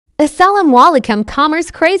Assalamu alaikum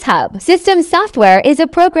Commerce Craze Hub. System software is a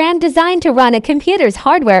program designed to run a computer's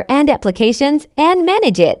hardware and applications and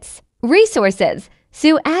manage its resources,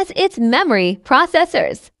 so as its memory,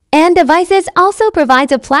 processors, and devices. Also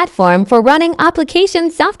provides a platform for running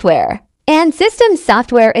application software. And system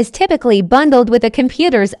software is typically bundled with a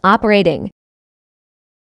computer's operating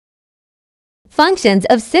functions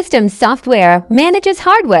of system software, manages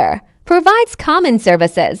hardware, provides common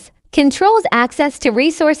services, controls access to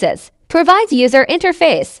resources, provides user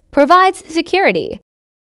interface, provides security.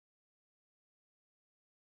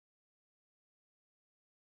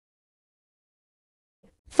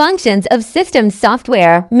 Functions of system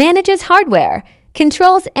software, manages hardware,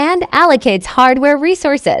 controls and allocates hardware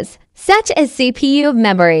resources, such as CPU,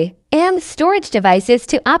 memory, and storage devices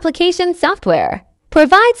to application software.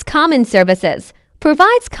 Provides common services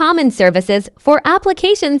for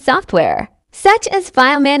application software, such as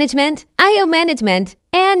file management, I/O management,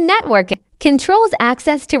 and networking. Controls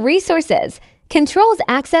access to resources,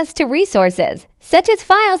 such as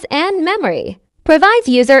files and memory. Provides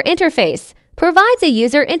user interface, provides a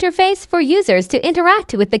user interface for users to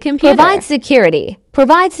interact with the computer.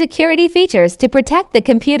 Provides security features to protect the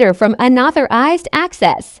computer from unauthorized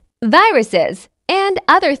access, viruses, and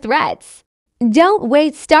other threats. Don't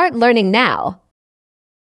wait, start learning now.